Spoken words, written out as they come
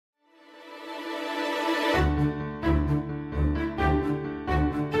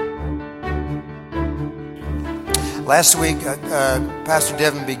Last week, Pastor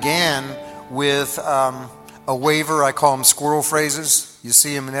Devin began with a waiver. I call them squirrel phrases. You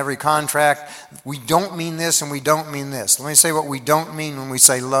see them in every contract. We don't mean this and we don't mean this. Let me say what we don't mean when we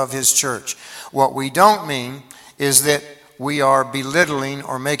say love His church. What we don't mean is that we are belittling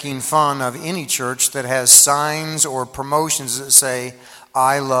or making fun of any church that has signs or promotions that say,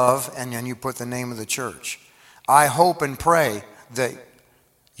 I love, and then you put the name of the church. I hope and pray that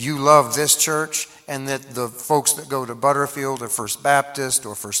you love this church and that the folks that go to Butterfield or First Baptist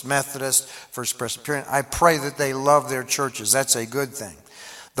or First Methodist, First Presbyterian, I pray that they love their churches. That's a good thing.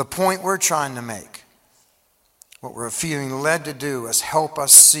 The point we're trying to make, what we're feeling led to do, is help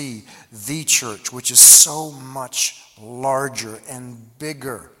us see the church, which is so much larger and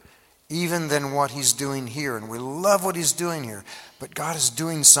bigger even than what He's doing here. And we love what He's doing here. But God is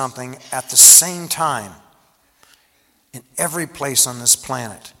doing something at the same time in every place on this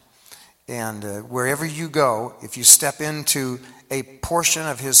planet. And wherever you go, if you step into a portion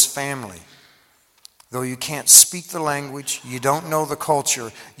of His family, though you can't speak the language, you don't know the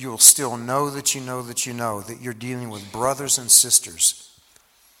culture, you'll still know that you know that you know that you're dealing with brothers and sisters.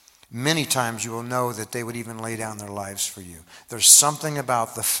 Many times you will know that they would even lay down their lives for you. There's something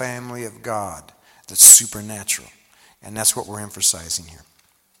about the family of God that's supernatural. And that's what we're emphasizing here.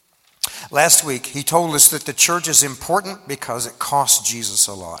 Last week, he told us that the church is important because it cost Jesus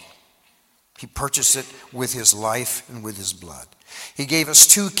a lot. He purchased it with His life and with His blood. He gave us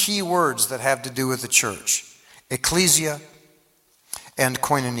two key words that have to do with the church: ecclesia and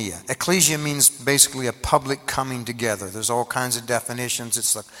koinonia. Ecclesia means basically a public coming together. There's all kinds of definitions.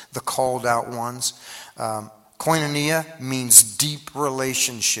 It's the called out ones. Koinonia means deep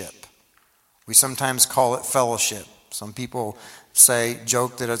relationship. We sometimes call it fellowship. Some people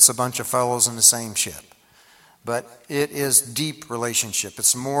joke that it's a bunch of fellows in the same ship. But it is deep relationship.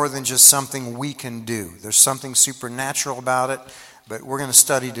 It's more than just something we can do. There's something supernatural about it, but we're going to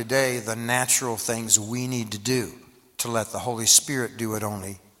study today the natural things we need to do to let the Holy Spirit do what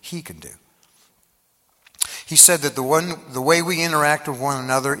only He can do. He said that the way we interact with one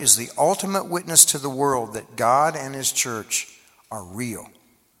another is the ultimate witness to the world that God and His church are real.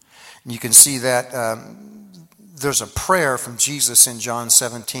 And you can see that there's a prayer from Jesus in John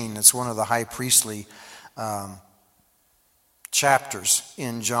 17. It's one of the high priestly chapters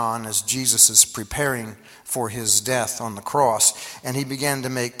in John as Jesus is preparing for His death on the cross. And He began to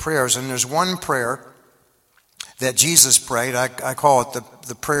make prayers. And there's one prayer that Jesus prayed. I call it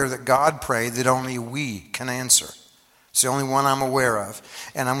the prayer that God prayed that only we can answer. It's the only one I'm aware of.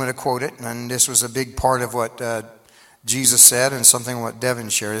 And I'm going to quote it. And this was a big part of what Jesus said and something what Devin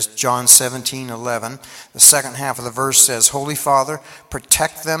shared. It's John 17:11. The second half of the verse says, Holy Father,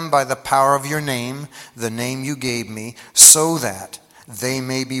 protect them by the power of your name, the name you gave me, so that they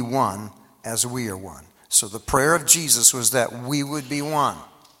may be one as we are one. So the prayer of Jesus was that we would be one.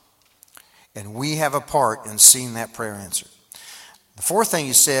 And we have a part in seeing that prayer answered. The fourth thing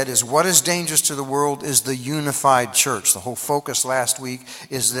he said is what is dangerous to the world is the unified church. The whole focus last week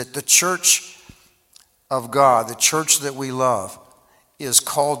is that the church of God, the church that we love, is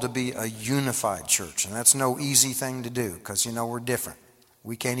called to be a unified church. And that's no easy thing to do because, we're different.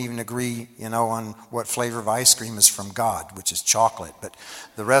 We can't even agree, on what flavor of ice cream is from God, which is chocolate. But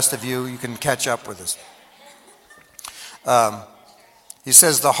the rest of you can catch up with us. He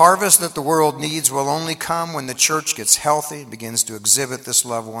says the harvest that the world needs will only come when the church gets healthy and begins to exhibit this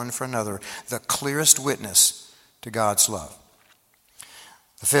love one for another, the clearest witness to God's love.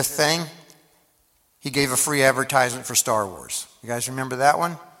 The fifth thing, he gave a free advertisement for Star Wars. You guys remember that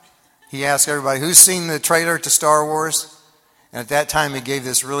one? He asked everybody, who's seen the trailer to Star Wars? And at that time he gave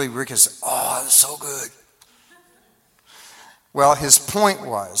this really ridiculous, it was so good. Well, his point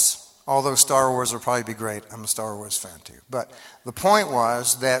was, although Star Wars will probably be great, I'm a Star Wars fan too. But the point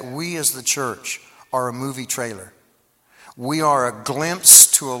was that we as the church are a movie trailer. We are a glimpse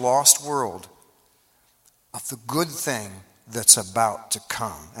to a lost world of the good thing that's about to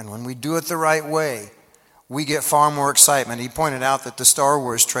come. And when we do it the right way, we get far more excitement. He pointed out that the Star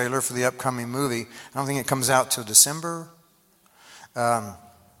Wars trailer for the upcoming movie, I don't think it comes out till December.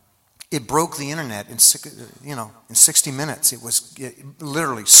 It broke the internet in 60 minutes. It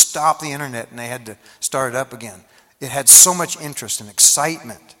literally stopped the internet and they had to start it up again. It had so much interest and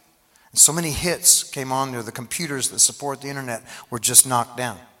excitement. And so many hits came on there. The computers that support the internet were just knocked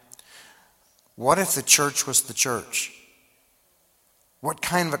down. What if the church was the church? What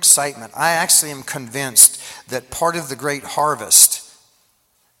kind of excitement? I actually am convinced that part of the great harvest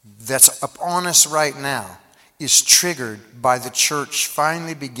that's upon us right now is triggered by the church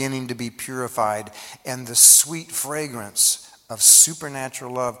finally beginning to be purified and the sweet fragrance of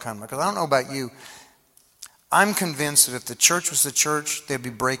supernatural love coming. Because I don't know about you, I'm convinced that if the church was the church, they'd be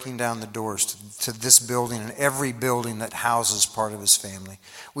breaking down the doors to this building and every building that houses part of his family.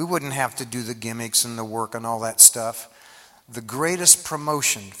 We wouldn't have to do the gimmicks and the work and all that stuff. The greatest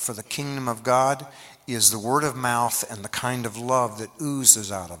promotion for the kingdom of God is the word of mouth and the kind of love that oozes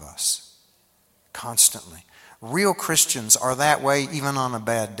out of us constantly. Real Christians are that way even on a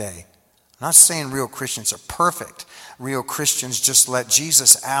bad day. I'm not saying real Christians are perfect. Real Christians just let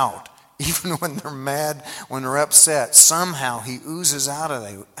Jesus out. Even when they're mad, when they're upset, somehow he oozes out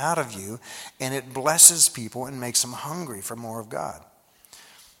of you, and it blesses people and makes them hungry for more of God.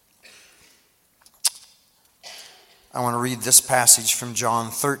 I want to read this passage from John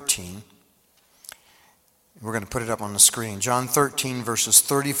 13. We're going to put it up on the screen. John 13, verses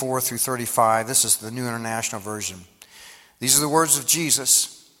 34 through 35. This is the New International Version. These are the words of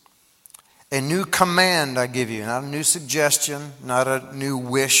Jesus. A new command I give you, not a new suggestion, not a new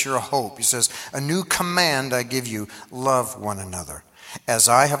wish or hope. He says, a new command I give you, love one another. As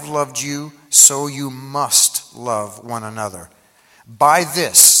I have loved you, so you must love one another. By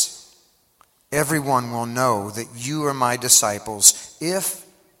this, everyone will know that you are my disciples if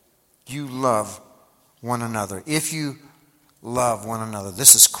you love one another. If you love one another.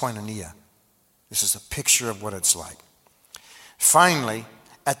 This is koinonia. This is a picture of what it's like. Finally,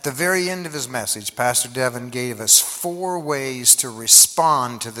 at the very end of his message, Pastor Devin gave us 4 ways to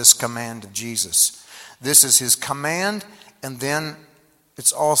respond to this command of Jesus. This is his command, and then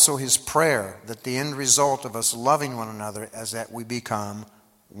it's also his prayer that the end result of us loving one another is that we become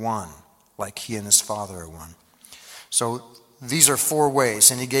one, like he and his Father are one. So these are 4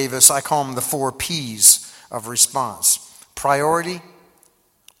 ways, and he gave us, I call them the 4 P's of response. Priority,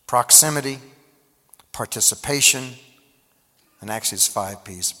 proximity, participation, and actually it's 5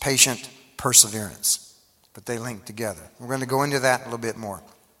 P's. Patient, perseverance. But they link together. We're going to go into that a little bit more.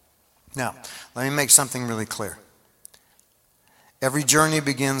 Now, let me make something really clear. Every journey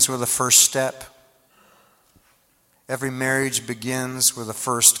begins with a first step. Every marriage begins with a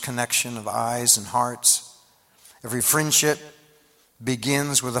first connection of eyes and hearts. Every friendship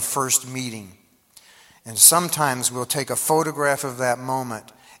begins with a first meeting. And sometimes we'll take a photograph of that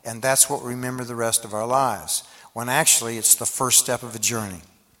moment, and that's what we remember the rest of our lives, when actually it's the first step of a journey.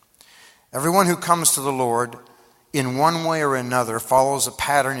 Everyone who comes to the Lord in one way or another follows a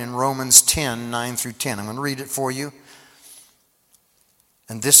pattern in Romans 10, 9 through 10. I'm going to read it for you.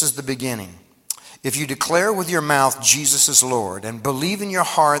 And this is the beginning. If you declare with your mouth Jesus is Lord and believe in your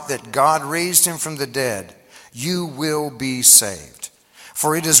heart that God raised him from the dead, you will be saved.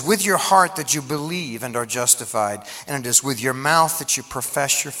 For it is with your heart that you believe and are justified, and it is with your mouth that you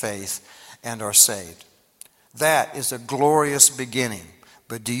profess your faith and are saved. That is a glorious beginning.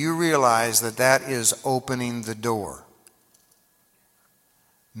 But do you realize that that is opening the door?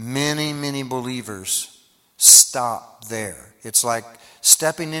 Many, many believers stop there. It's like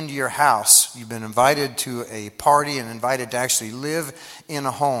stepping into your house. You've been invited to a party and invited to actually live in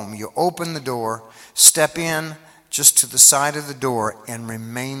a home. You open the door, step in just to the side of the door, and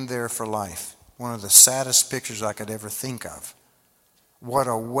remain there for life. One of the saddest pictures I could ever think of. What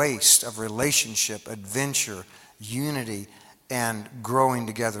a waste of relationship, adventure, unity, and growing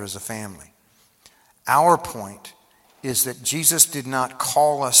together as a family. Our point is that Jesus did not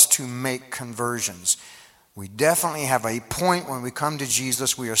call us to make conversions. We definitely have a point when we come to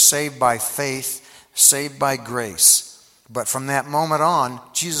Jesus. We are saved by faith, saved by grace. But from that moment on,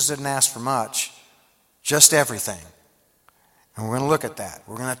 Jesus didn't ask for much, just everything. And we're going to look at that.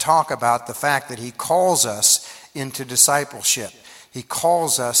 We're going to talk about the fact that he calls us into discipleship. He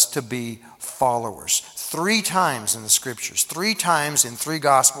calls us to be followers. 3 times in the scriptures, 3 times in 3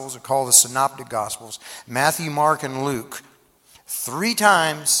 gospels, are called the synoptic gospels, Matthew, Mark, and Luke. 3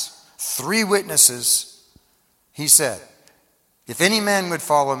 times, 3 witnesses, he said, if any man would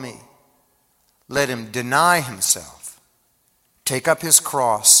follow me, let him deny himself, take up his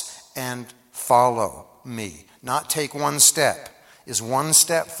cross, and follow me. Not take 1 step. Is 1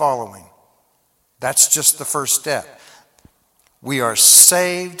 step following? That's just the first step. We are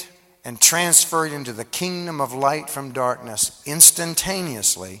saved and transferred into the kingdom of light from darkness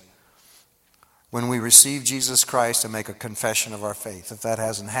instantaneously when we receive Jesus Christ and make a confession of our faith. If that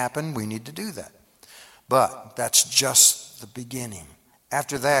hasn't happened, we need to do that. But that's just the beginning.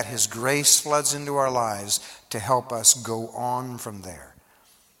 After that, his grace floods into our lives to help us go on from there.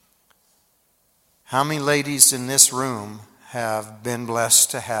 How many ladies in this room have been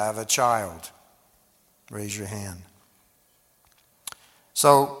blessed to have a child? Raise your hand.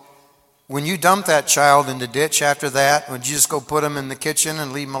 So, when you dump that child in the ditch after that, would you just go put them in the kitchen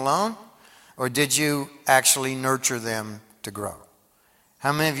and leave them alone? Or did you actually nurture them to grow?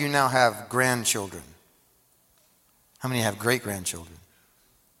 How many of you now have grandchildren? How many have great-grandchildren?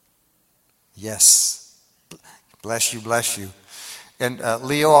 Yes. Bless you, bless you. And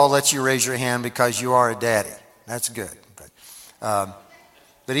Leo, I'll let you raise your hand because you are a daddy. That's good.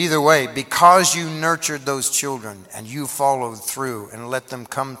 But either way, because you nurtured those children and you followed through and let them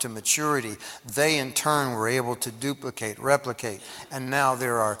come to maturity, they in turn were able to duplicate, replicate, and now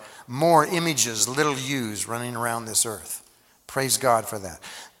there are more images, little yous, running around this earth. Praise God for that.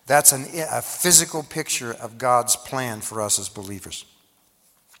 That's a physical picture of God's plan for us as believers.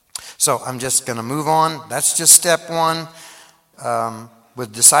 So I'm just going to move on. That's just step one.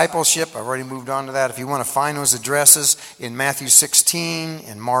 With discipleship, I've already moved on to that. If you want to find those addresses in Matthew 16,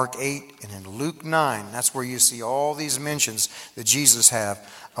 in Mark 8, and in Luke 9, that's where you see all these mentions that Jesus have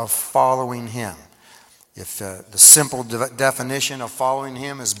of following him. If the simple definition of following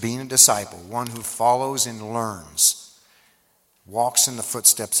him is being a disciple, one who follows and learns, walks in the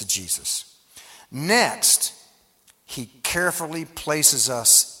footsteps of Jesus. Next, he carefully places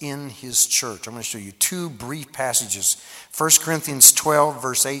us in his church. I'm going to show you two brief passages. 1 Corinthians 12,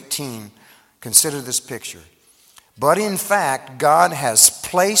 verse 18. Consider this picture. But in fact, God has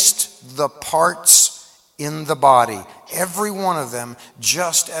placed the parts in the body, every one of them,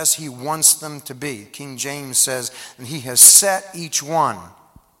 just as he wants them to be. King James says, and he has set each one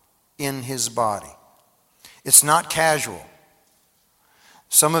in his body. It's not casual.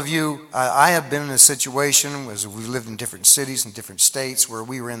 Some of you, I have been in a situation, as we lived in different cities and different states, where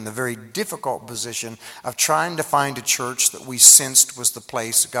we were in the very difficult position of trying to find a church that we sensed was the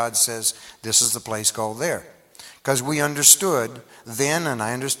place God says, this is the place, go there. Because we understood then, and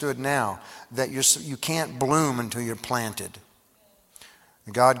I understood now, that you can't bloom until you're planted.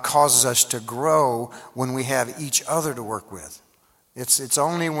 God causes us to grow when we have each other to work with. It's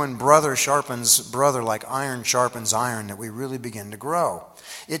only when brother sharpens brother like iron sharpens iron that we really begin to grow.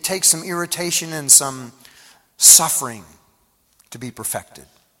 It takes some irritation and some suffering to be perfected.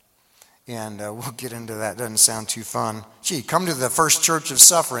 And we'll get into that. Doesn't sound too fun. Gee, come to the first church of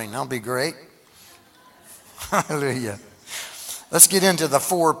suffering. That'll be great. Hallelujah. Let's get into the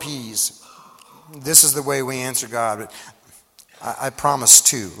 4 P's. This is the way we answer God. I promise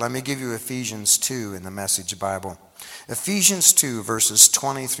 2. Let me give you Ephesians 2 in the Message Bible. Ephesians 2, verses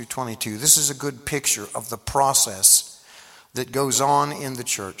 20 through 22. This is a good picture of the process that goes on in the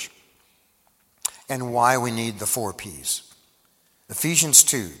church and why we need the 4 P's. Ephesians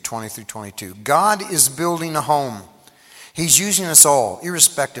 2, 20 through 22. God is building a home. He's using us all,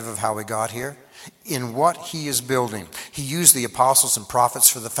 irrespective of how we got here, in what he is building. He used the apostles and prophets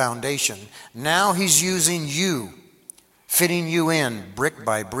for the foundation. Now he's using you, fitting you in brick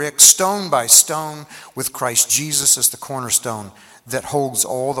by brick, stone by stone, with Christ Jesus as the cornerstone that holds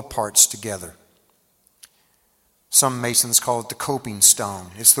all the parts together. Some masons call it the coping stone.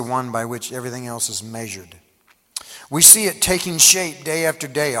 It's the one by which everything else is measured. We see it taking shape day after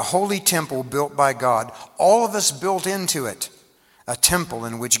day, a holy temple built by God, all of us built into it, a temple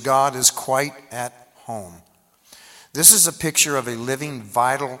in which God is quite at home. This is a picture of a living,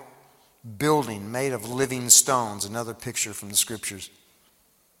 vital building made of living stones, another picture from the scriptures.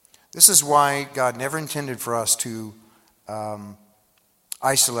 This is why God never intended for us to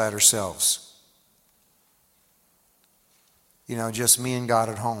isolate ourselves. Just me and God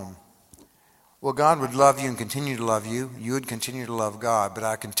at home. Well, God would love you and continue to love you. You would continue to love God, but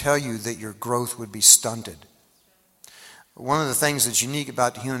I can tell you that your growth would be stunted. One of the things that's unique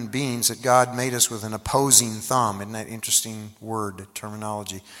about human beings is that God made us with an opposing thumb. Isn't that interesting word,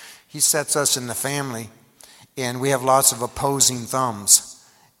 terminology? He sets us in the family, and we have lots of opposing thumbs.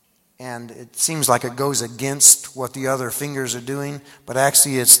 And it seems like it goes against what the other fingers are doing, but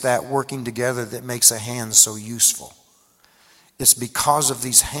actually it's that working together that makes a hand so useful. It's because of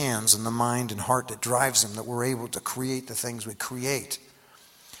these hands and the mind and heart that drives them that we're able to create the things we create.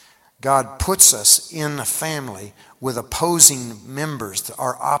 God puts us in a family with opposing members,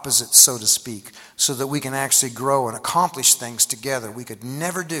 our opposites, so to speak, so that we can actually grow and accomplish things together we could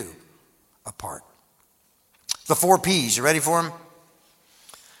never do apart. The 4 P's, you ready for them?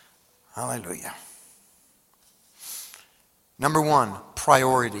 Hallelujah. Number 1,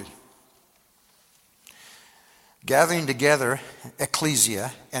 priority. Gathering together,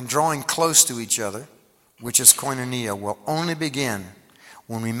 ecclesia, and drawing close to each other, which is koinonia, will only begin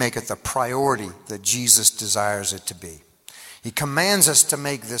when we make it the priority that Jesus desires it to be. He commands us to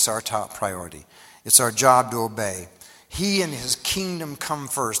make this our top priority. It's our job to obey. He and his kingdom come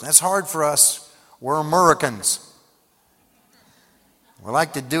first. And that's hard for us. We're Americans. We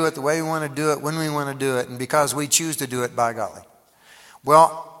like to do it the way we want to do it, when we want to do it, and because we choose to do it, by golly.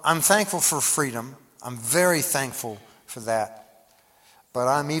 Well, I'm thankful for freedom. I'm very thankful for that. But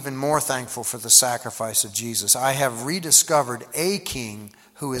I'm even more thankful for the sacrifice of Jesus. I have rediscovered a king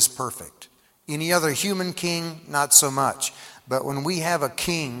who is perfect. Any other human king, not so much. But when we have a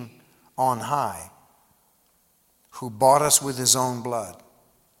king on high who bought us with his own blood,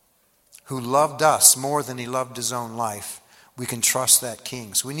 who loved us more than he loved his own life, we can trust that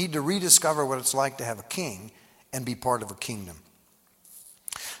king. So we need to rediscover what it's like to have a king and be part of a kingdom.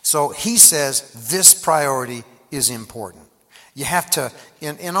 So he says this priority is important. You have to,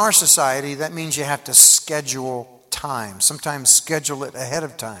 in our society, that means you have to schedule time. Sometimes schedule it ahead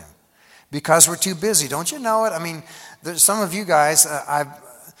of time because we're too busy. Don't you know it? I mean, there's some of you guys,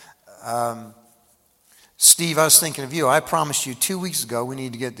 Steve, I was thinking of you. I promised you 2 weeks ago we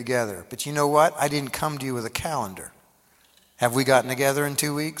need to get together. But you know what? I didn't come to you with a calendar. Have we gotten together in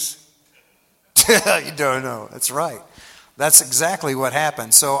 2 weeks? You don't know. That's right. That's exactly what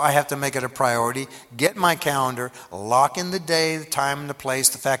happened. So I have to make it a priority, get my calendar, lock in the day, the time and the place,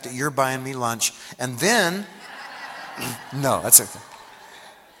 the fact that you're buying me lunch, and then, no, that's okay.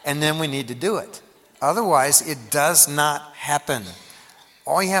 And then we need to do it. Otherwise, it does not happen.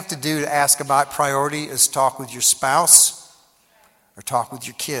 All you have to do to ask about priority is talk with your spouse or talk with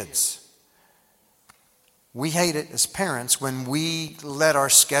your kids. We hate it as parents when we let our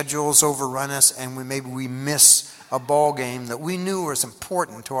schedules overrun us and maybe we miss a ball game that we knew was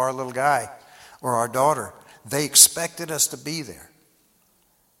important to our little guy or our daughter. They expected us to be there.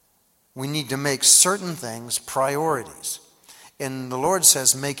 We need to make certain things priorities. And the Lord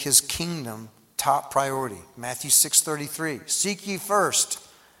says, make his kingdom top priority. Matthew 6:33. Seek ye first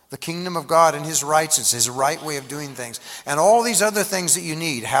the kingdom of God and his righteousness, his right way of doing things. And all these other things that you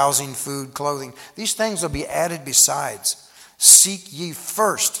need, housing, food, clothing, these things will be added besides. Seek ye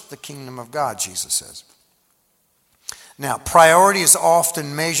first the kingdom of God, Jesus says. Now, priority is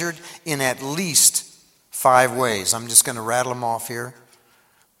often measured in at least 5 ways. I'm just going to rattle them off here.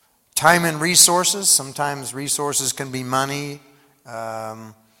 Time and resources. Sometimes resources can be money,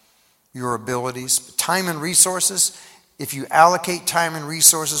 your abilities. Time and resources. If you allocate time and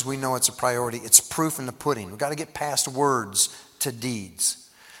resources, we know it's a priority. It's proof in the pudding. We've got to get past words to deeds.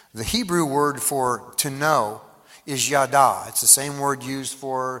 The Hebrew word for to know is yada. It's the same word used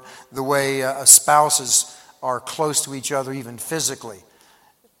for the way spouses are close to each other, even physically.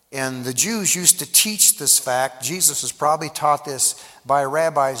 And the Jews used to teach this fact. Jesus was probably taught this by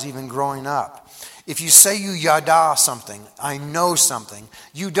rabbis even growing up. If you say you yada something, I know something,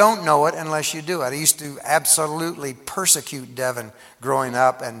 you don't know it unless you do it. I used to absolutely persecute Devin growing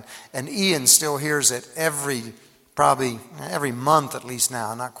up, and Ian still hears it probably every month at least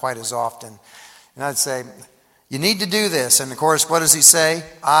now, not quite as often. And I'd say, you need to do this. And of course, what does he say?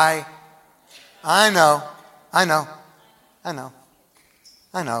 I know.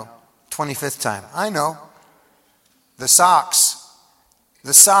 25th time. I know. The socks,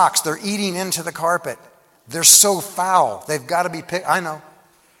 they're eating into the carpet. They're so foul. They've got to be picked. I know.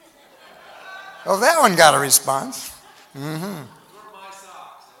 Oh, that one got a response. Mm-hmm.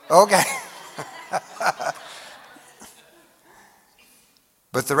 Okay.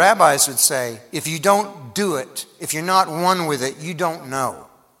 But the rabbis would say, if you don't do it, if you're not one with it, you don't know.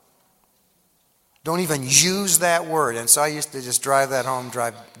 Don't even use that word. And so I used to just drive that home,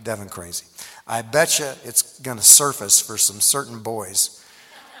 drive Devin crazy. I bet you it's going to surface for some certain boys.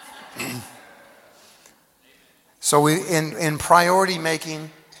 So in priority making,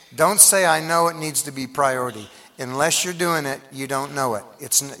 don't say I know it needs to be priority. Unless you're doing it, you don't know it.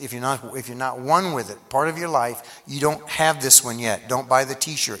 If you're not one with it, part of your life, you don't have this one yet. Don't buy the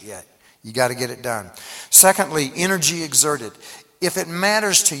t-shirt yet. You got to get it done. Secondly, energy exerted. If it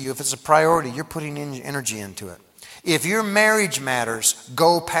matters to you, if it's a priority, you're putting energy into it. If your marriage matters,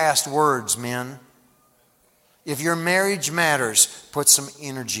 go past words, men. If your marriage matters, put some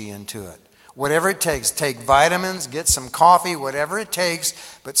energy into it. Whatever it takes, take vitamins, get some coffee, whatever it takes,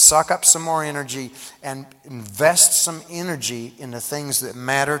 but suck up some more energy and invest some energy in the things that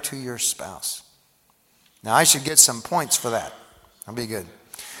matter to your spouse. Now, I should get some points for that. That'll be good.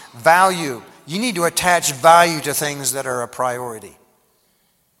 Value. You need to attach value to things that are a priority.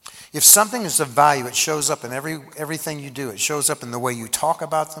 If something is of value, it shows up in everything you do. It shows up in the way you talk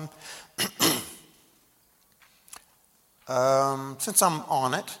about them. Since I'm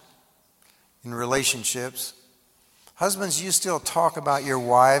on it, in relationships, husbands, you still talk about your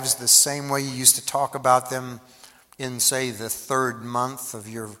wives the same way you used to talk about them in, say, the 3rd month of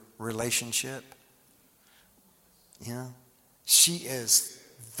your relationship. You know, she is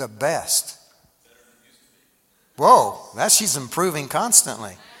the best. Whoa, she's improving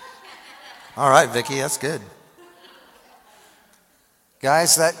constantly. All right, Vicki, that's good.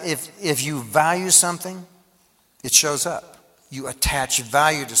 Guys, that if you value something, it shows up. You attach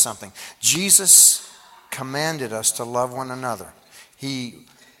value to something. Jesus commanded us to love one another. He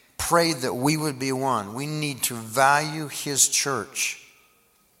prayed that we would be one. We need to value His church.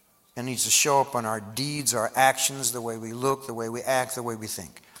 It needs to show up on our deeds, our actions, the way we look, the way we act, the way we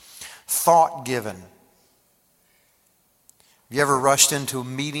think. Thought given. Have you ever rushed into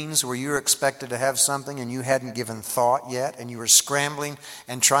meetings where you were expected to have something and you hadn't given thought yet, and you were scrambling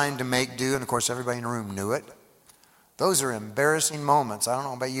and trying to make do, and of course everybody in the room knew it? Those are embarrassing moments. I don't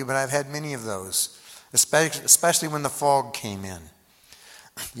know about you, but I've had many of those, especially when the fog came in.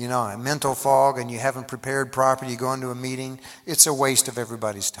 You know, a mental fog, and you haven't prepared properly. You go into a meeting. It's a waste of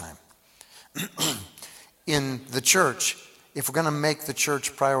everybody's time. In the church, if we're going to make the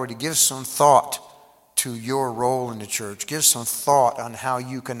church priority, give some thought to your role in the church. Give some thought on how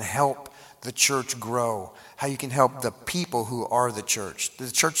you can help the church grow, how you can help the people who are the church.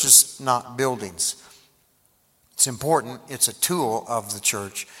 The church is not buildings. It's important. It's a tool of the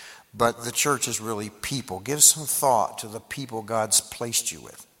church. But the church is really people. Give some thought to the people God's placed you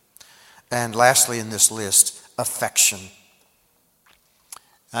with. And lastly in this list, affection.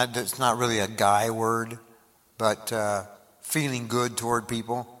 It's not really a guy word, but feeling good toward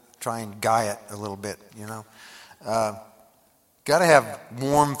people. Try and guy it a little bit, you know. Got to have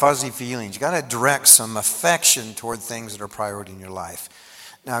warm, fuzzy feelings. You got to direct some affection toward things that are priority in your life.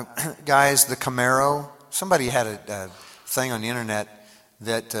 Now, guys, the Camaro, somebody had a thing on the internet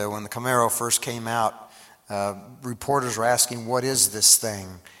that when the Camaro first came out, reporters were asking, what is this thing?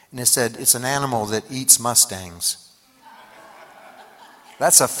 And it said, it's an animal that eats Mustangs.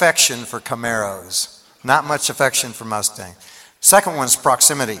 That's affection for Camaros. Not much affection for Mustangs. Second one's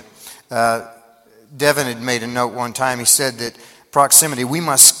proximity. Devin had made a note one time. He said that proximity, we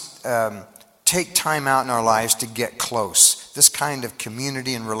must take time out in our lives to get close. This kind of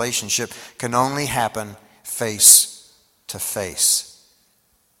community and relationship can only happen face to face.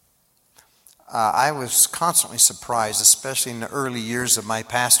 I was constantly surprised, especially in the early years of my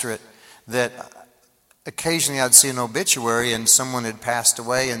pastorate, that occasionally I'd see an obituary and someone had passed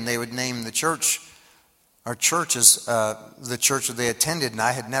away and they would name the church, our church as the church that they attended, and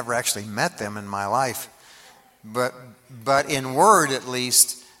I had never actually met them in my life. But in word at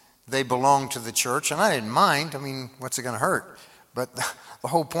least, they belonged to the church, and I didn't mind. I mean, what's it going to hurt? But the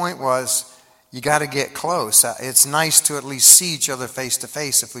whole point was, you got to get close. It's nice to at least see each other face to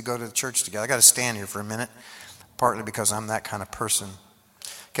face if we go to the church together. I got to stand here for a minute, partly because I'm that kind of person.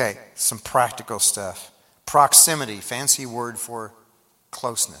 Okay, some practical stuff. Proximity, fancy word for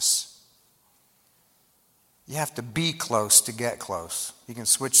closeness. You have to be close to get close. You can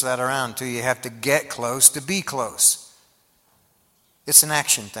switch that around too. You have to get close to be close. It's an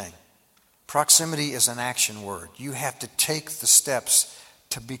action thing. Proximity is an action word. You have to take the steps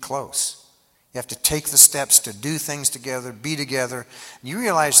to be close. You have to take the steps to do things together, be together. You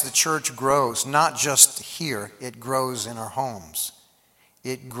realize the church grows not just here, it grows in our homes.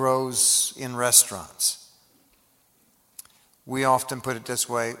 It grows in restaurants. We often put it this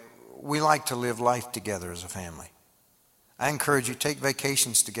way, we like to live life together as a family. I encourage you, take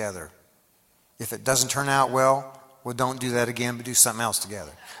vacations together. If it doesn't turn out well, don't do that again, but do something else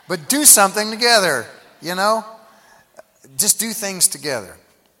together. But do something together, you know? Just do things together.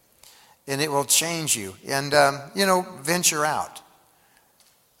 And it will change you. And, venture out.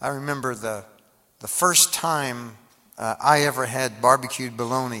 I remember the first time I ever had barbecued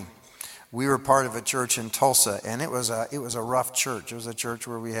bologna. We were part of a church in Tulsa, and it was a rough church. It was a church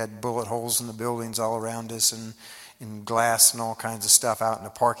where we had bullet holes in the buildings all around us, and glass and all kinds of stuff out in the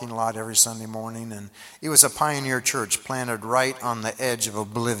parking lot every Sunday morning. And it was a pioneer church planted right on the edge of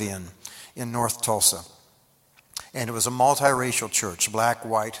oblivion in North Tulsa. And it was a multiracial church, black,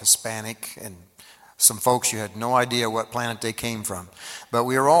 white, Hispanic, and some folks you had no idea what planet they came from. But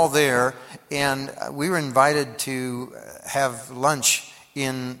we were all there, and we were invited to have lunch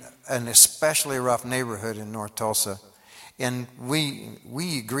in an especially rough neighborhood in North Tulsa. And we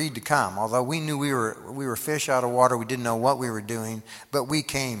agreed to come, although we knew we were fish out of water. We didn't know what we were doing, but we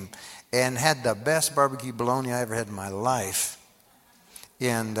came and had the best barbecue bologna I ever had in my life.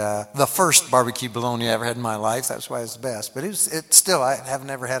 And the first barbecue bologna I ever had in my life. That's why it's the best. But it's still, I have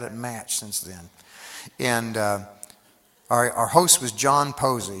never had it matched since then. And our host was John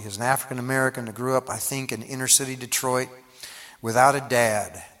Posey. He's an African-American that grew up, I think, in inner city Detroit without a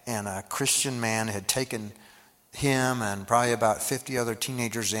dad. And a Christian man had taken him and probably about 50 other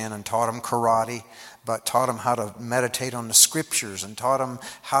teenagers in and taught them karate, but taught them how to meditate on the scriptures and taught them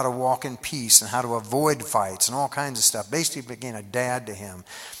how to walk in peace and how to avoid fights and all kinds of stuff. Basically became a dad to him.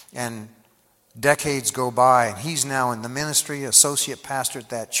 And decades go by, and he's now in the ministry, associate pastor at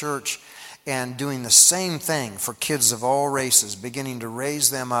that church. and doing the same thing for kids of all races, beginning to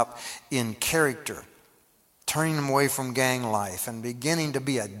raise them up in character, turning them away from gang life, and beginning to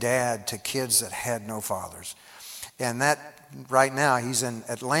be a dad to kids that had no fathers. And that, right now, he's in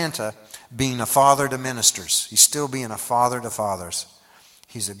Atlanta being a father to ministers. He's still being a father to fathers.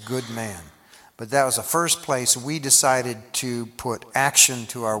 He's a good man. But that was the first place we decided to put action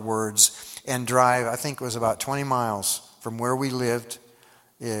to our words and drive, I think it was about 20 miles from where we lived,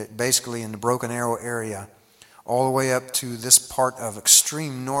 basically in the Broken Arrow area, all the way up to this part of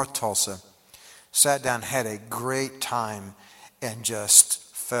extreme North Tulsa. Sat down, had a great time, and just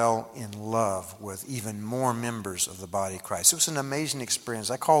fell in love with even more members of the body of Christ. It was an amazing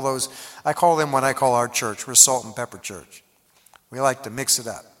experience. I call them what I call our church. We're a salt and pepper church. We like to mix it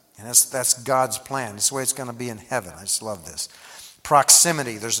up. And that's God's plan. That's the way it's going to be in heaven. I just love this.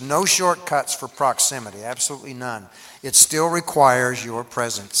 Proximity. There's no shortcuts for proximity. Absolutely none. It still requires your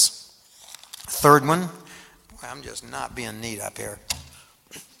presence. Third one. Boy, I'm just not being neat up here.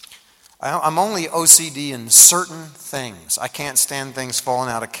 I'm only OCD in certain things. I can't stand things falling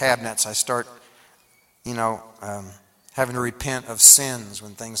out of cabinets. I start, having to repent of sins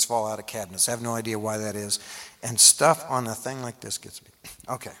when things fall out of cabinets. I have no idea why that is. And stuff on a thing like this gets me.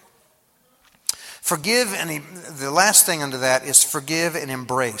 Okay. Forgive, and the last thing under that is forgive and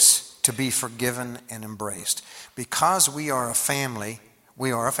embrace. To be forgiven and embraced. Because we are a family,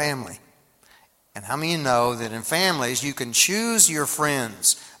 we are a family. And how many of you know that in families you can choose your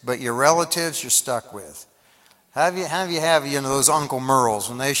friends, but your relatives you're stuck with? Have you those Uncle Merles,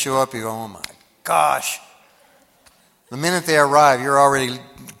 when they show up, you go, oh my gosh. The minute they arrive, you're already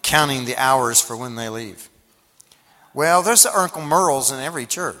counting the hours for when they leave. Well, there's the Uncle Merles in every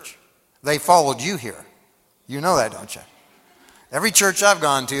church. They followed you here. You know that, don't you? Every church I've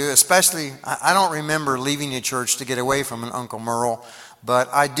gone to, especially, I don't remember leaving a church to get away from an Uncle Merle, but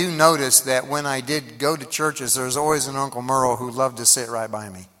I do notice that when I did go to churches, there's always an Uncle Merle who loved to sit right by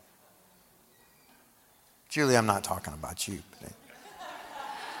me. Julie, I'm not talking about you.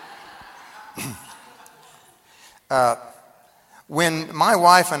 When my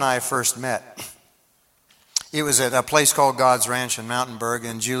wife and I first met, it was at a place called God's Ranch in Mountainburg,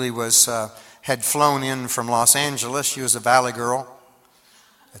 and Julie had flown in from Los Angeles. She was a Valley girl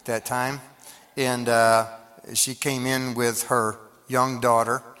at that time, and she came in with her young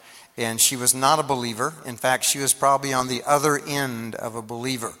daughter, and she was not a believer. In fact, she was probably on the other end of a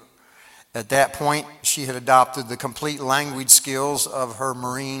believer. At that point, she had adopted the complete language skills of her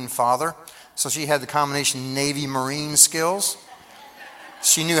Marine father, so she had the combination Navy-Marine skills.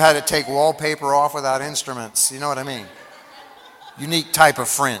 She knew how to take wallpaper off without instruments. You know what I mean? Unique type of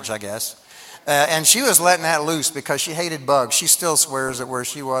French, I guess. And she was letting that loose because she hated bugs. She still swears that where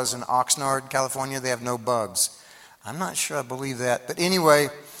she was in Oxnard, California, they have no bugs. I'm not sure I believe that. But anyway,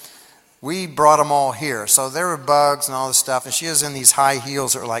 we brought them all here. So there were bugs and all this stuff. And she was in these high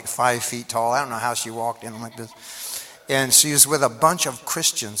heels that were like 5 feet tall. I don't know how she walked in like this. And she was with a bunch of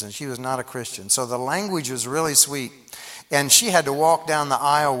Christians, and she was not a Christian. So the language was really sweet. And she had to walk down the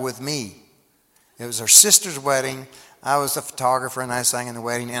aisle with me. It was her sister's wedding. I was the photographer, and I sang in the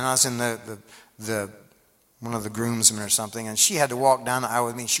wedding. And I was in the one of the groomsmen or something. And she had to walk down the aisle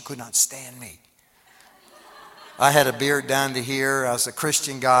with me. She could not stand me. I had a beard down to here. I was a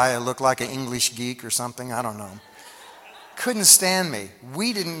Christian guy. I looked like an English geek or something. I don't know. Couldn't stand me.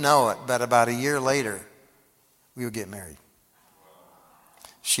 We didn't know it, but about a year later, we would get married.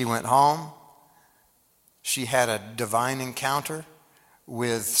 She went home. She had a divine encounter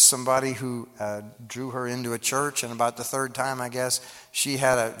with somebody who drew her into a church, and about the third time, I guess,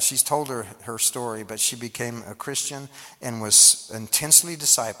 she's told her story, but she became a Christian and was intensely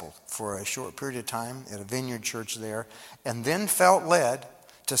discipled for a short period of time at a vineyard church there, and then felt led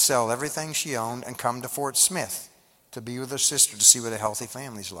to sell everything she owned and come to Fort Smith to be with her sister to see what a healthy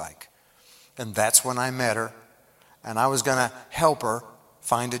family's like. And that's when I met her, and I was going to help her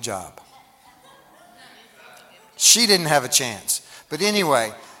find a job. She didn't have a chance. But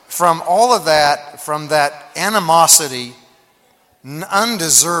anyway, from all of that, from that animosity,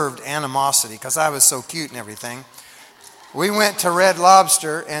 undeserved animosity, because I was so cute and everything, we went to Red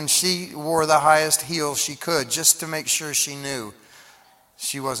Lobster, and she wore the highest heels she could just to make sure she knew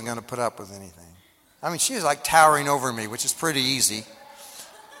she wasn't going to put up with anything. I mean, she was like towering over me, which is pretty easy.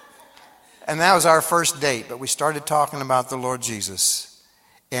 And that was our first date, but we started talking about the Lord Jesus.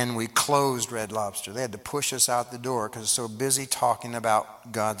 And we closed Red Lobster. They had to push us out the door because we're so busy talking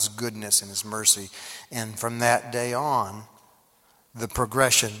about God's goodness and His mercy. And from that day on, the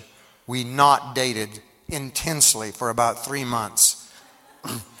progression, we not dated intensely for about 3 months.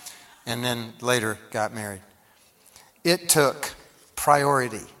 And then later got married. It took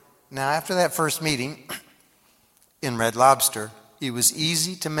priority. Now, after that first meeting in Red Lobster, it was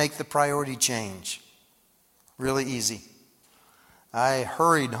easy to make the priority change. Really easy. I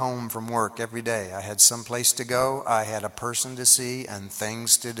hurried home from work every day. I had some place to go, I had a person to see, and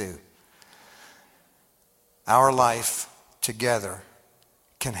things to do. Our life together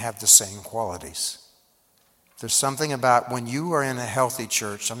can have the same qualities. There's something about when you are in a healthy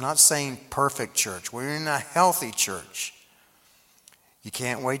church, I'm not saying perfect church, when you're in a healthy church, you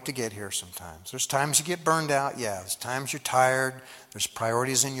can't wait to get here sometimes. There's times you get burned out, yeah. There's times you're tired. There's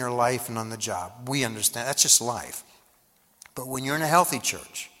priorities in your life and on the job. We understand. That's just life. But when you're in a healthy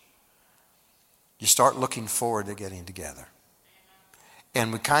church, you start looking forward to getting together.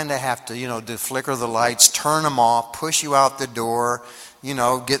 And we kind of have to, do flicker the lights, turn them off, push you out the door,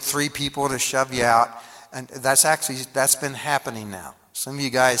 get 3 people to shove you out. And that's been happening now. Some of you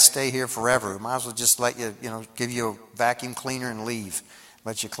guys stay here forever. We might as well just let you, give you a vacuum cleaner and leave.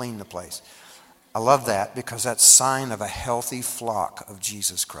 Let you clean the place. I love that because that's a sign of a healthy flock of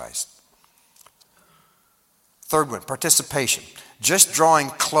Jesus Christ. Third one, participation. Just drawing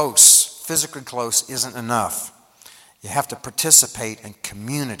close, physically close, isn't enough. You have to participate in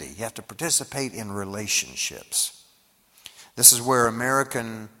community. You have to participate in relationships. This is where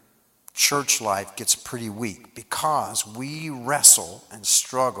American church life gets pretty weak because we wrestle and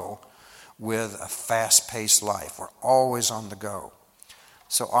struggle with a fast-paced life. We're always on the go.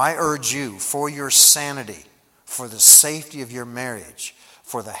 So I urge you, for your sanity, for the safety of your marriage,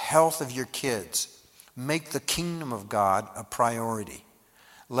 for the health of your kids, make the kingdom of God a priority.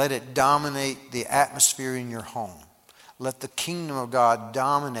 Let it dominate the atmosphere in your home. Let the kingdom of God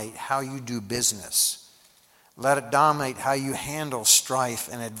dominate how you do business. Let it dominate how you handle strife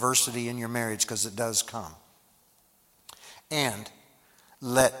and adversity in your marriage, because it does come. And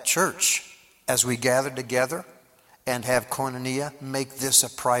let church, as we gather together and have koinonia, make this a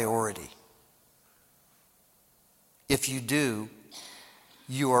priority. If you do,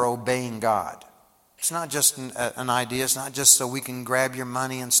 you are obeying God. It's not just an idea. It's not just so we can grab your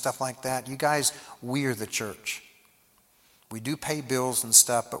money and stuff like that. You guys, we're the church. We do pay bills and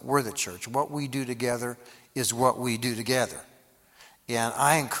stuff, but we're the church. What we do together is what we do together. And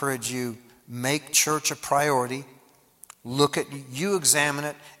I encourage you, make church a priority. Look at you, examine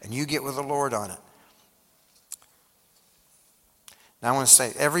it, and you get with the Lord on it. Now I want to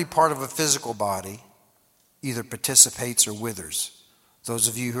say, every part of a physical body either participates or withers. Those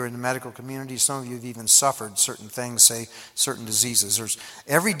of you who are in the medical community, some of you have even suffered certain things, say certain diseases. There's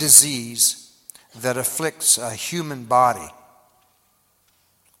every disease that afflicts a human body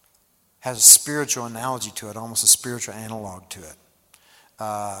has a spiritual analogy to it, almost a spiritual analog to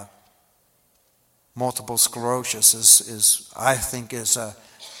it. Multiple sclerosis is I think, is a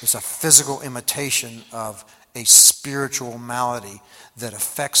physical imitation of a spiritual malady that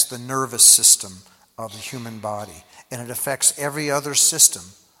affects the nervous system of the human body. And it affects every other system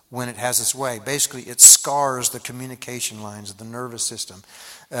when it has its way. Basically, it scars the communication lines of the nervous system.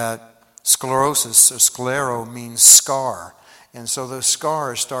 Sclerosis, or sclero, means scar. And so those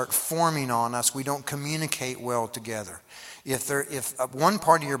scars start forming on us. We don't communicate well together. If one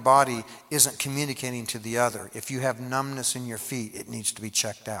part of your body isn't communicating to the other, if you have numbness in your feet, it needs to be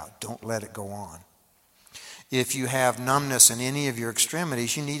checked out. Don't let it go on. If you have numbness in any of your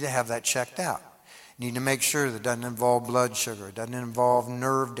extremities, you need to have that checked out. You need to make sure that it doesn't involve blood sugar, it doesn't involve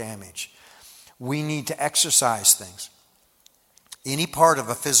nerve damage. We need to exercise things. Any part of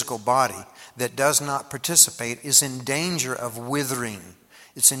a physical body that does not participate is in danger of withering.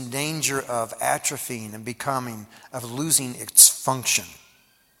 It's in danger of atrophying and of losing its function.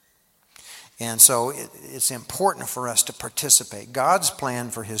 And so it's important for us to participate. God's plan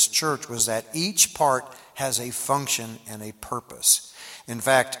for His church was that each part has a function and a purpose. In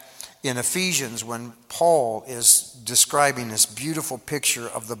fact, in Ephesians, when Paul is describing this beautiful picture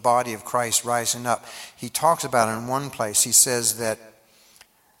of the body of Christ rising up, he talks about it in one place. He says that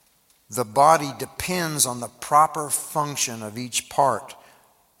the body depends on the proper function of each part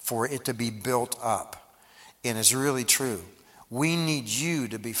for it to be built up. And it's really true. We need you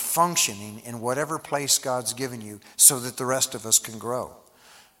to be functioning in whatever place God's given you so that the rest of us can grow.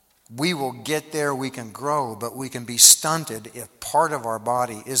 We will get there, we can grow, but we can be stunted if part of our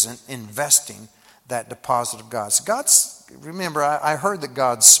body isn't investing that deposit of God. So remember, I heard that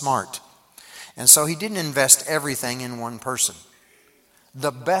God's smart. And so He didn't invest everything in one person.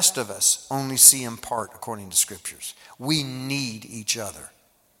 The best of us only see in part, according to Scriptures. We need each other.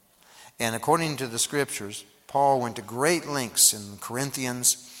 And according to the Scriptures, Paul went to great lengths in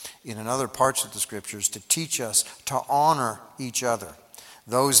Corinthians and in other parts of the Scriptures to teach us to honor each other.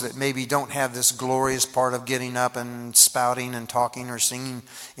 those that maybe don't have this glorious part of getting up and spouting and talking or singing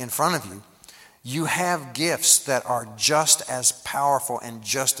in front of you, you have gifts that are just as powerful and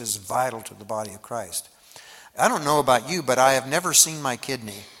just as vital to the body of Christ. I don't know about you, but I have never seen my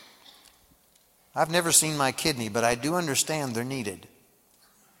kidney. I've never seen my kidney, but I do understand they're needed.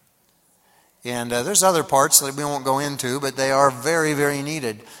 And there's other parts that we won't go into, but they are very, very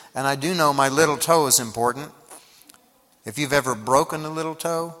needed. And I do know my little toe is important. If you've ever broken a little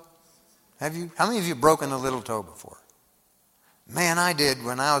toe, have you? How many of you have broken a little toe before? Man, I did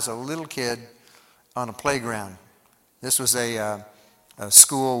when I was a little kid on a playground. This was a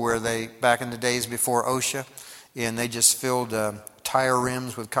school where they, back in the days before OSHA, and they just filled tire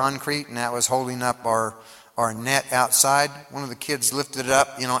rims with concrete, and that was holding up our net outside. One of the kids lifted it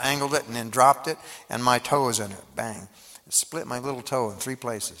up, angled it, and then dropped it, and my toe was in it. Bang. It split my little toe in 3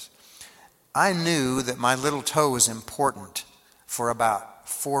 places. I knew that my little toe was important for about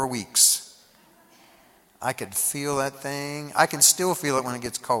 4 weeks. I could feel that thing. I can still feel it when it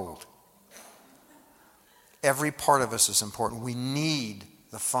gets cold. Every part of us is important. We need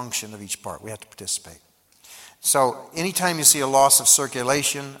the function of each part. We have to participate. So anytime you see a loss of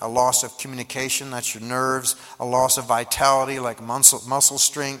circulation, a loss of communication, that's your nerves, a loss of vitality like muscle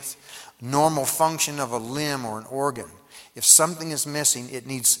strength, normal function of a limb or an organ, if something is missing, it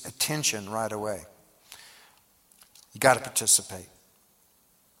needs attention right away. You got to participate.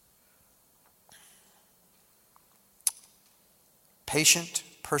 Patient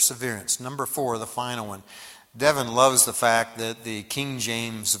perseverance. Number 4, the final one. Devin loves the fact that the King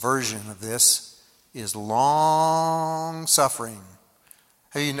James version of this is long suffering.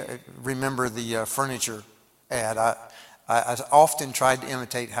 You remember the furniture ad? I often tried to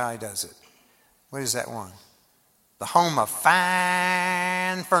imitate how he does it. What is that one? The home of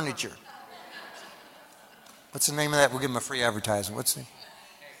fine furniture. What's the name of that? We'll give him a free advertisement. What's the name?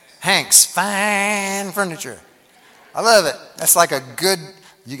 Hank's Fine Furniture. I love it. That's like a good,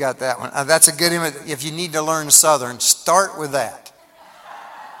 you got that one. That's a good image. If you need to learn Southern, start with that.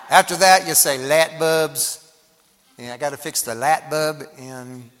 After that, you say lat bulbs. Yeah, I got to fix the lat bulb.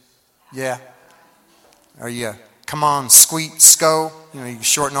 And yeah. Or you, come on, squeak, sco. You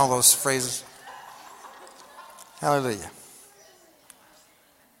shorten all those phrases. Hallelujah.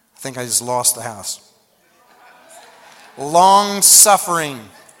 I think I just lost the house. Long suffering.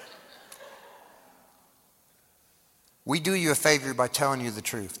 We do you a favor by telling you the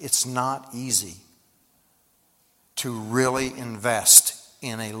truth. It's not easy to really invest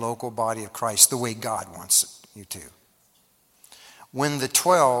in a local body of Christ the way God wants you to. When the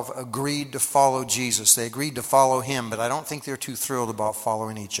 12 agreed to follow Jesus, they agreed to follow him, but I don't think they're too thrilled about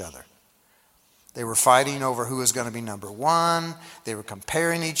following each other. They were fighting over who was going to be number 1. They were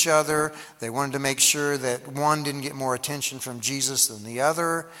comparing each other. They wanted to make sure that one didn't get more attention from Jesus than the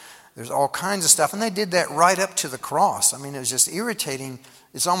other. There's all kinds of stuff. And they did that right up to the cross. I mean, it was just irritating.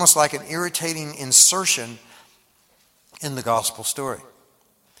 It's almost like an irritating insertion in the gospel story.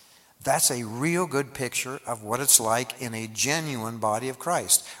 That's a real good picture of what it's like in a genuine body of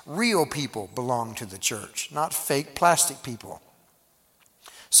Christ. Real people belong to the church, not fake plastic people.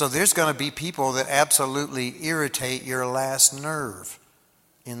 So there's going to be people that absolutely irritate your last nerve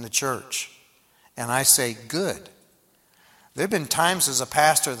in the church. And I say, good. There have been times as a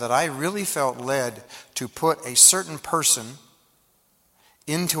pastor that I really felt led to put a certain person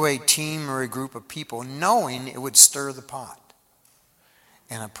into a team or a group of people knowing it would stir the pot.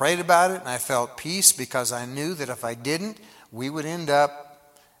 And I prayed about it and I felt peace because I knew that if I didn't, we would end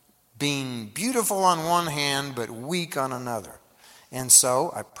up being beautiful on one hand but weak on another. And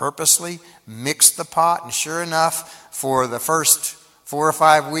so I purposely mixed the pot, and sure enough, for the first 4 or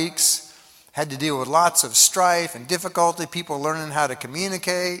 5 weeks, had to deal with lots of strife and difficulty, people learning how to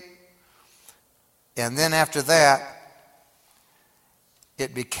communicate. And then after that,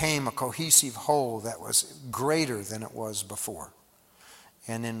 it became a cohesive whole that was greater than it was before.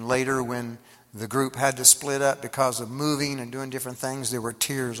 And then later, when the group had to split up because of moving and doing different things, there were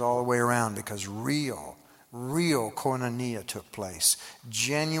tears all the way around because real koinonia took place.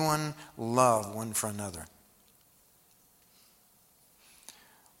 Genuine love one for another.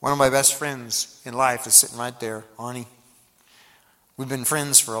 One of my best friends in life is sitting right there, Arnie. We've been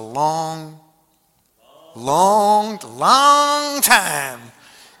friends for a long time.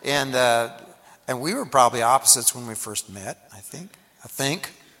 And we were probably opposites when we first met, I think.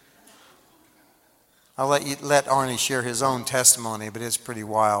 I'll let Arnie share his own testimony, but it's pretty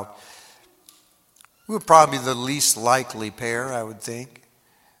wild. We were probably the least likely pair, I would think.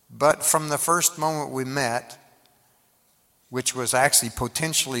 But from the first moment we met, which was actually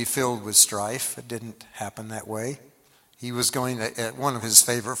potentially filled with strife, it didn't happen that way. He was going to, one of his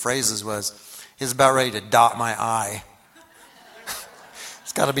favorite phrases was, he's about ready to dot my I.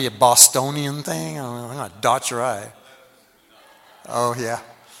 It's got to be a Bostonian thing. I'm going to dot your I. Oh, yeah.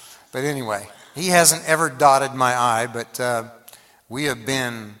 But anyway, he hasn't ever dotted my I, but we have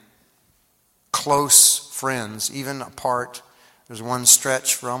been close friends, even apart. There's one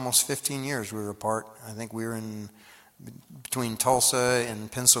stretch for almost 15 years we were apart. I think we were in between Tulsa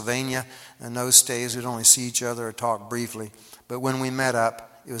and Pennsylvania. In those days, we'd only see each other or talk briefly. But when we met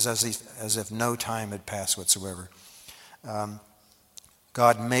up, it was as if no time had passed whatsoever.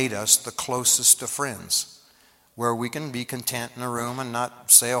 God made us the closest of friends, where we can be content in a room and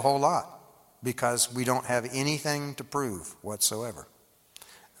not say a whole lot because we don't have anything to prove whatsoever.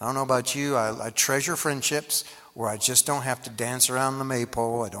 I don't know about you, I treasure friendships where I just don't have to dance around the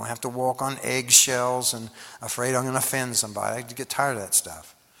maypole. I don't have to walk on eggshells and afraid I'm going to offend somebody. I get tired of that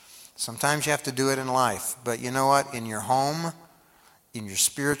stuff. Sometimes you have to do it in life. But you know what? In your home, in your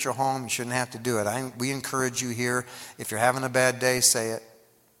spiritual home, you shouldn't have to do it. We encourage you here, if you're having a bad day, say it.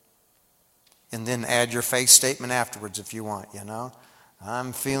 And then add your faith statement afterwards if you want, you know.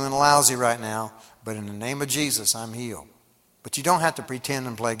 I'm feeling lousy right now, but in the name of Jesus, I'm healed. But you don't have to pretend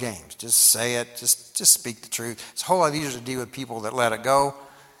and play games. Just say it. Just speak the truth. It's a whole lot easier to deal with people that let it go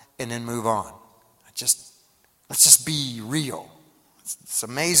and then move on. Let's just be real. It's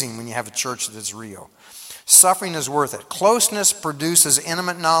amazing when you have a church that's real. Suffering is worth it. Closeness produces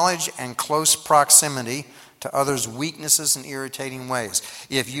intimate knowledge and close proximity to others' weaknesses and irritating ways.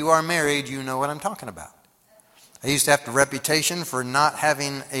 If you are married, you know what I'm talking about. I used to have the reputation for not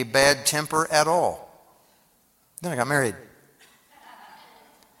having a bad temper at all. Then I got married.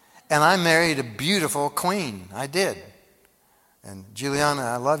 And I married a beautiful queen. I did. And Juliana,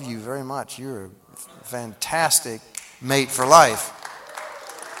 I love you very much. You're a fantastic mate for life.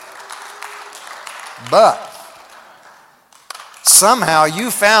 But somehow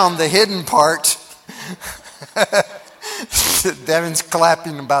you found the hidden part. Devin's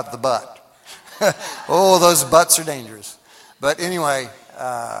clapping about the butt. Oh, those butts are dangerous. But anyway,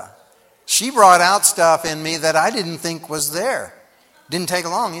 she brought out stuff in me that I didn't think was there. Didn't take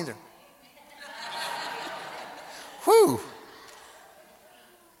long either. Whew.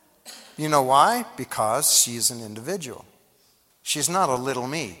 You know why? Because she's an individual. She's not a little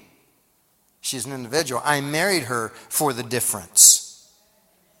me. She's an individual. I married her for the difference.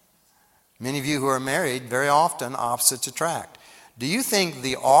 Many of you who are married, very often opposites attract. Do you think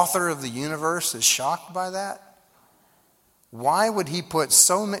the author of the universe is shocked by that? Why would he put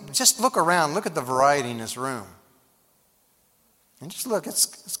so many? Just look around. Look at the variety in this room. And just look,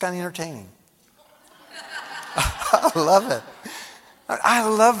 it's kind of entertaining. I love it. I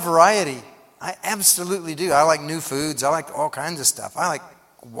love variety. I absolutely do. I like new foods. I like all kinds of stuff. I like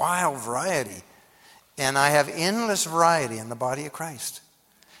wild variety. And I have endless variety in the body of Christ.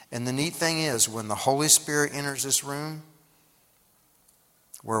 And the neat thing is, when the Holy Spirit enters this room,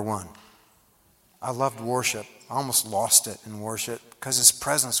 we're one. I loved worship. I almost lost it in worship because His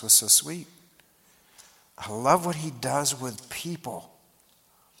presence was so sweet. I love what He does with people.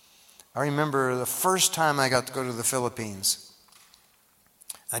 I remember the first time I got to go to the Philippines.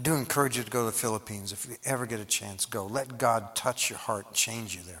 I do encourage you to go to the Philippines. If you ever get a chance, go. Let God touch your heart and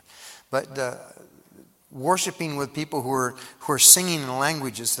change you there. But worshiping with people who are singing in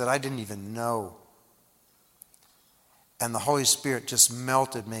languages that I didn't even know. And the Holy Spirit just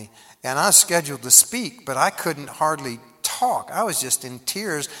melted me. And I was scheduled to speak, but I couldn't hardly talk. I was just in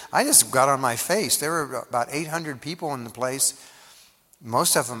tears. I just got on my face. There were about 800 people in the place,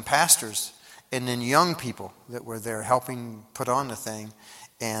 most of them pastors, and then young people that were there helping put on the thing.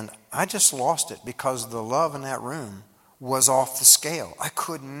 And I just lost it because the love in that room was off the scale. I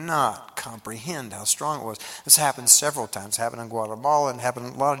could not comprehend how strong it was. This happened several times. It happened in Guatemala and happened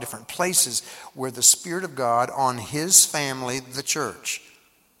in a lot of different places where the Spirit of God on His family, the church,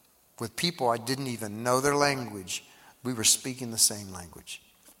 with people I didn't even know their language, we were speaking the same language.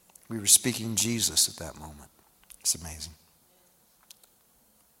 We were speaking Jesus at that moment. It's amazing.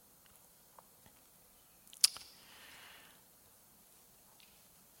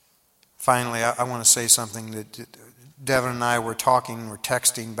 Finally, I want to say something that Devin and I were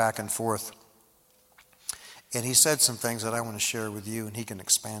texting back and forth. And he said some things that I want to share with you, and he can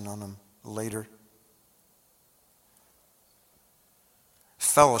expand on them later.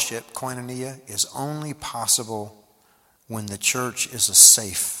 Fellowship, koinonia, is only possible when the church is a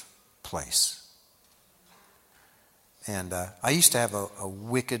safe place. And I used to have a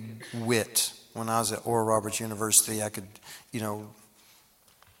wicked wit when I was at Oral Roberts University. I could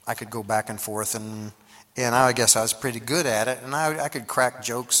go back and forth, and I guess I was pretty good at it. And I could crack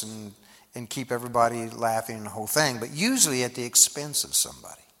jokes and keep everybody laughing and the whole thing, but usually at the expense of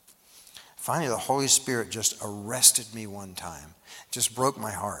somebody. Finally, the Holy Spirit just arrested me one time, just broke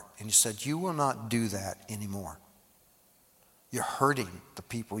my heart, and he said, you will not do that anymore. You're hurting the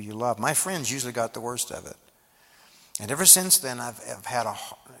people you love. My friends usually got the worst of it. And ever since then,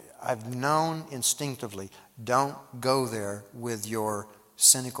 I've known instinctively, don't go there with your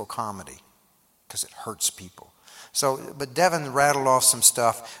cynical comedy, because it hurts people. So, but Devin rattled off some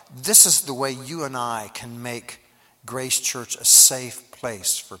stuff. This is the way you and I can make Grace Church a safe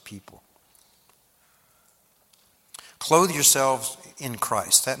place for people. Clothe yourselves in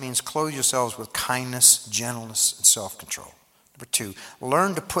Christ. That means clothe yourselves with kindness, gentleness, and self-control. Number 2,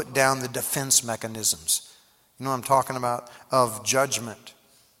 learn to put down the defense mechanisms. You know what I'm talking about? Of judgment,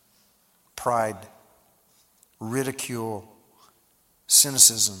 pride, ridicule,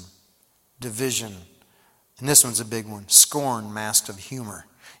 cynicism, division. And this one's a big one. Scorn masked of humor.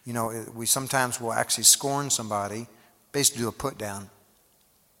 You know, we sometimes will actually scorn somebody, basically do a put down.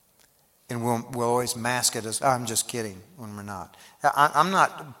 And we'll always mask it as, oh, I'm just kidding, when we're not. I'm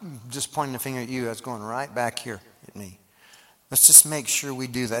not just pointing the finger at you. That's going right back here at me. Let's just make sure we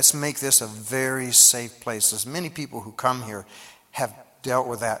do that. Let's make this a very safe place. As many people who come here have dealt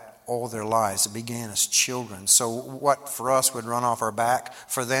with that all their lives. It began as children. So what for us would run off our back,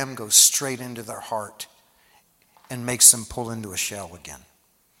 for them goes straight into their heart and makes them pull into a shell again.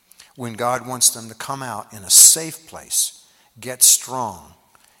 When God wants them to come out in a safe place, get strong,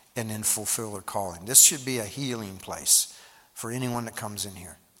 and then fulfill their calling. This should be a healing place for anyone that comes in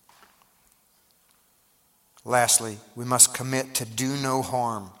here. Lastly, we must commit to do no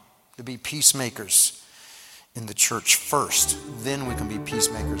harm, to be peacemakers in the church first. Then we can be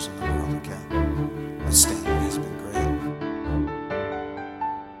peacemakers in the world, okay? Let's stand. It has been great.